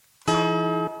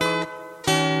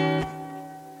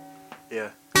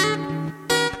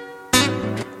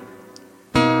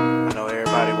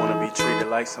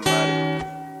like somebody.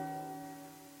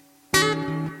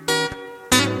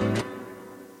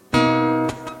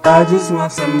 I just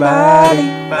want somebody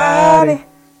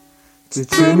to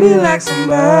treat me like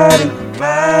somebody.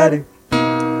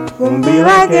 Won't be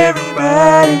like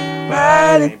everybody.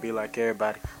 Can't be like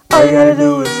everybody. All you gotta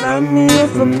do is love me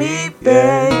for me,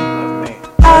 babe. Love me.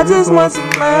 I just want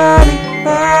somebody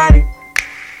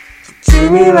to treat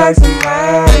me like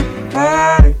somebody.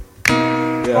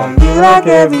 Won't be like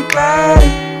everybody.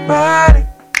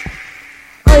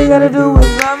 All you gotta do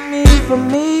is love me for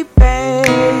me, baby.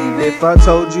 If I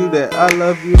told you that I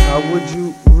love you, how would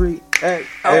you react?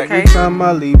 Every time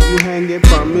I leave you hanging,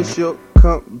 promise you'll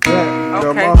come back.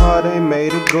 Girl, my heart ain't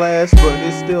made of glass, but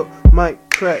it still might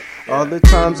crack. All the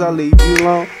times I leave you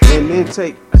alone and then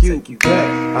take you back.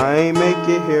 I ain't make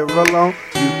it here alone.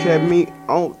 You kept me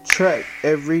on track.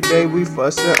 Every day we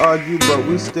fuss and argue, but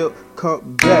we still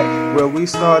come back. Where we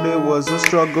started was a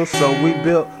struggle, so we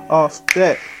built off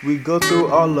that. We go through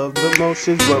all of the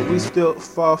motions, but we still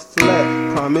fall flat.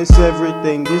 Promise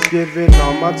everything is given,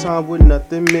 all my time with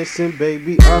nothing missing.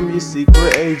 Baby, I'm your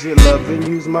secret agent, loving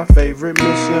you's my favorite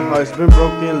mission. Heart's been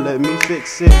broken, let me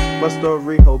fix it. My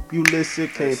story, hope you listen.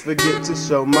 Can't forget to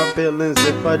show my feelings.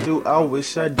 If I do, I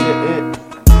wish I didn't.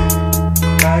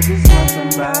 I just want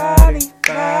somebody,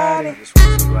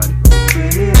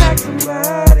 treat me like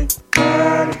somebody,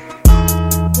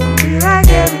 won't be like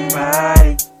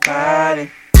everybody.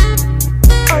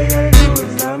 All you gotta do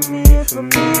is love me for me,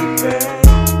 babe.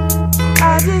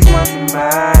 I just want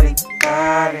somebody,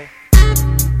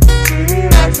 treat me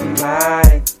like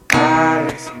somebody,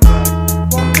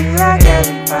 won't be like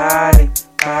everybody.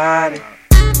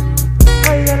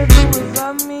 All you gotta do is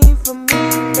love me for me,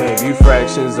 babe. Gave you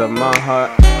fractions of my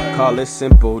heart, call it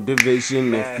simple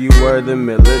division. If you were the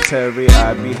military,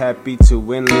 I'd be happy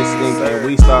to enlist. And can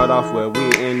we start off where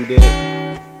we ended?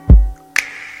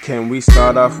 Can we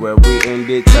start off where we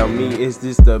ended? Tell me, is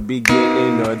this the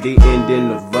beginning or the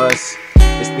ending of us?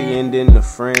 It's the ending of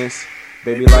friends.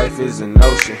 Baby, life is an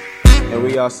ocean, and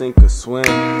we all sink or swim.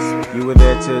 You were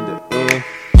there to the end.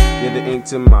 You're the ink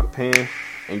to my pen,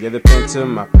 and you're the pen to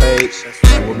my page.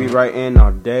 And we'll be writing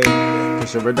all day,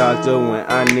 cause you're a doctor when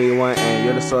I need one, and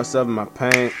you're the source of my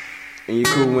pain. And you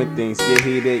cool when things get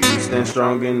heated, you stand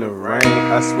strong in the rain.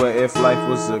 I swear if life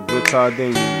was a guitar, then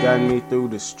you got me through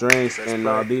the strings. And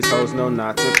all these hoes know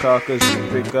not to call, cause you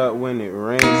pick up when it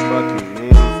rings. Fuck you,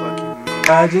 man, fuck you, man.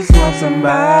 I just want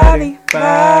somebody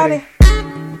to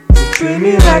treat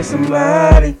me like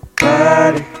somebody,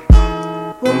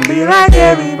 won't be like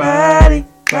everybody.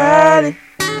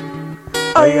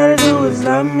 All you gotta do is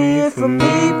love me for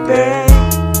me, babe.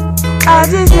 I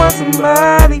just want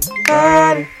somebody,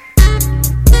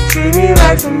 treat me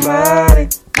like somebody,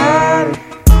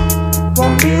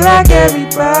 won't be like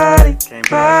everybody. Can't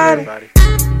be like everybody.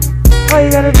 All you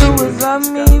gotta do is love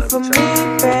me for me,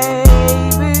 baby.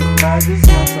 I just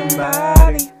want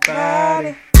somebody,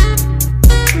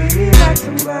 treat me like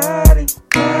somebody,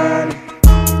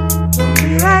 won't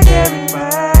be like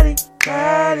everybody.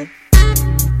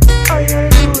 All you gotta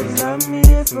do is love me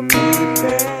for me,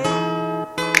 babe.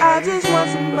 I just want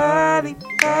somebody,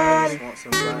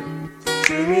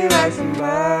 treat me like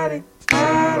somebody,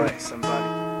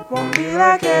 won't be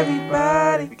like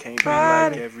everybody. We can't be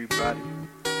like everybody.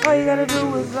 All you gotta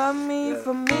do is love me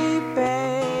for me,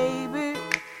 babe.